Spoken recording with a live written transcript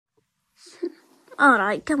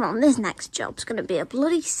Alright, come on, this next job's gonna be a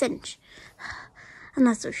bloody cinch. I'm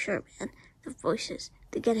not so sure, man. The voices,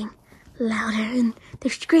 they're getting louder and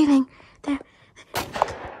they're screaming.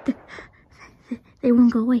 They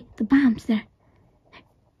won't go away. The bombs, they're.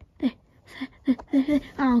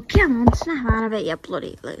 Oh, come on, snap out of it, you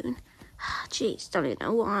bloody loon. Jeez, don't even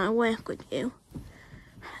know why I work with you.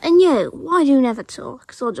 And you, why do you never talk?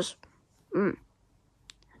 Because I'll just,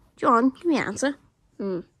 John, give me an answer.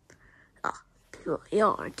 Oh, cool,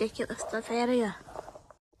 you're ridiculous stuff out of you.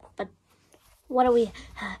 But, what are we,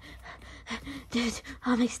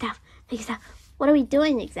 oh, make stop. What are we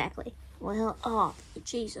doing exactly? Well, oh,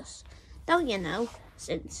 Jesus. Don't you know,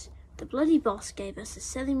 since the bloody boss gave us a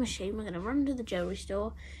silly machine, we're going to run to the jewelry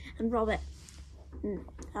store and rob it.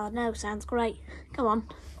 Oh no, sounds great. Come on.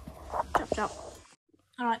 Chop.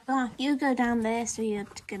 Alright, Mark, you go down there so you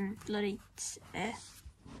can bloody sit there.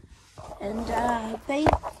 And, Bean.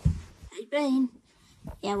 Hey, Bean.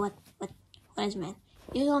 Yeah, what is it, man?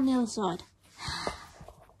 You go on the other side.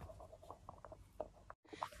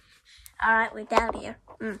 Alright, we're down here.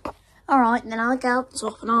 Alright, then I'll go up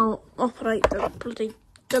top and I'll operate the bloody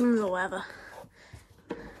guns or whatever.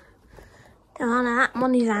 Come on, that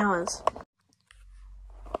money's ours.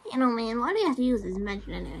 You know, man, why do you have to use this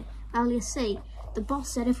invention anyway? Well, you see, the boss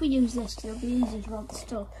said if we use this, it'll be easier to rob the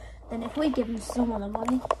store. Then if we give him some of the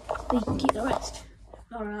money, we can keep the rest.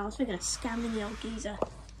 Or else we're going to scam the old geezer.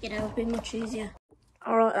 You know, it'll be much easier.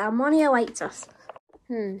 Alright, our money awaits us.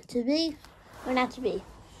 To be or not to be?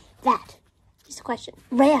 That is the question.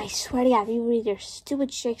 Ray, I swear to God, if you read your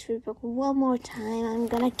stupid Shakespeare book one more time, I'm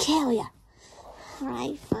going to kill you.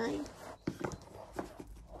 Alright, fine.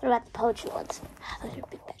 What about the poetry ones? Those are a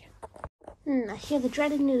bit better. I hear the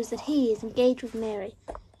dreaded news that he is engaged with Mary.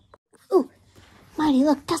 Ooh, Mighty,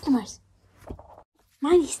 look, customers.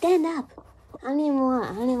 Mighty, stand up. I don't even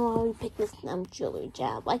want to pick this jewelry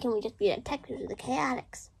job. Why can't we just be detectives with the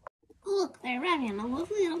chaotics? Look, they're arriving in a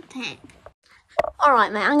lovely little tank.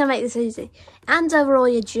 Alright, mate, I'm going to make this easy. Hand over all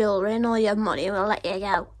your jewelry and all your money and we'll let you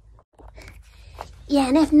go. Yeah,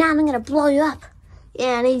 and if not, I'm going to blow you up.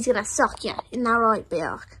 Yeah, and he's going to suck you. Isn't that right,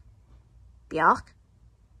 Bjork? Bjork?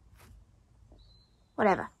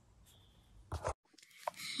 Whatever.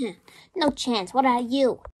 No chance. What are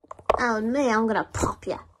you? Oh, me, I'm going to pop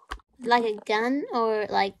you. Like a gun or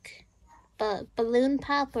like balloon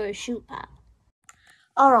pop or a shoot pop?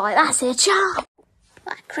 Alright, that's it, chop.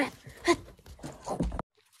 Ah, crap.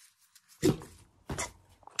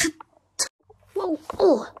 Whoa,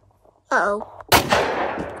 oh. Uh-oh.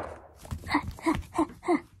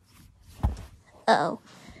 Uh-oh.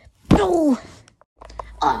 Oh!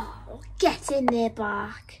 Oh, get in there,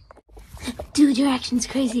 Bark. Dude, your action's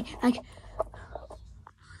crazy. Like,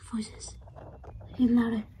 voices. Getting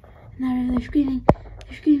louder. Louder. They're screaming.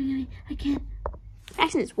 At me. I can't.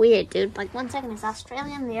 Action is weird, dude. Like, 1 second it's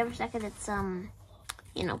Australian, the other second it's,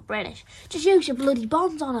 you know, British. Just use your bloody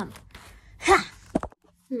bombs on them. Ha!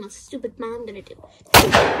 What a stupid mom gonna do?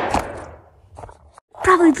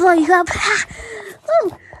 Probably blow you up. Ha!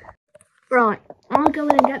 Woo! Right, I'll go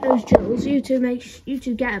in and get those jewels. You two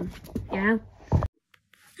get them. Yeah.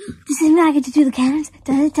 Does it mean I get to do the cannons?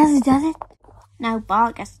 Does it? No,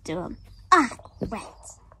 Bart gets to do them. Ah,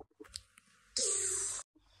 rats.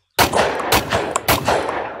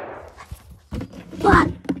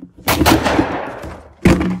 What?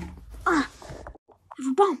 Ah, I have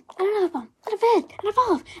a bomb, and another bomb, and a bed, and a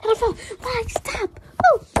bomb, and a bomb. Why, stop!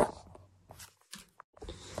 Oh!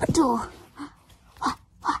 A door.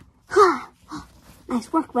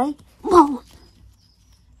 Nice work, Ray. Whoa!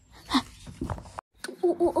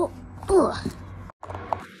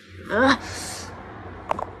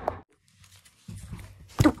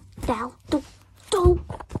 Down.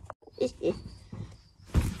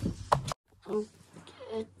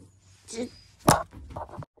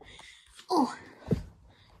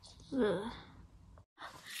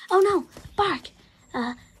 Oh no! Bark!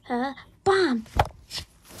 Bomb!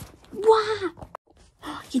 Wow!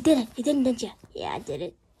 You did it, didn't you? Yeah, I did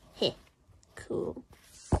it. Heh. Cool.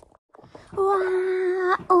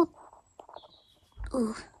 Wow. Oh.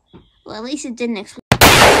 Ooh. Well, at least it didn't explode.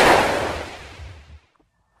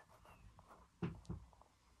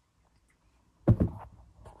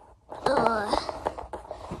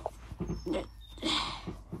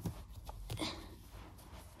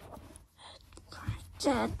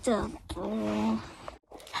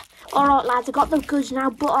 Alright, lads, I got the goods now,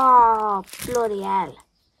 but oh, bloody hell.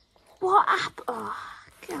 What happened? Oh,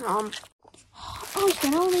 come on. I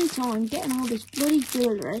spent all this time getting all this bloody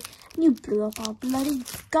jewellery, and you blew up our bloody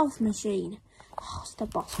golf machine. Oh, it's the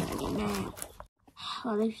boss ready now.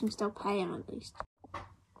 Well, at least you can still pay him, at least.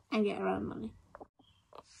 and get our own money.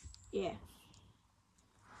 Yeah.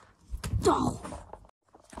 Oh.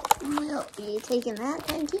 We'll be taking that,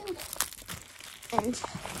 thank you. And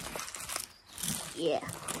yeah.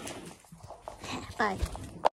 Bye.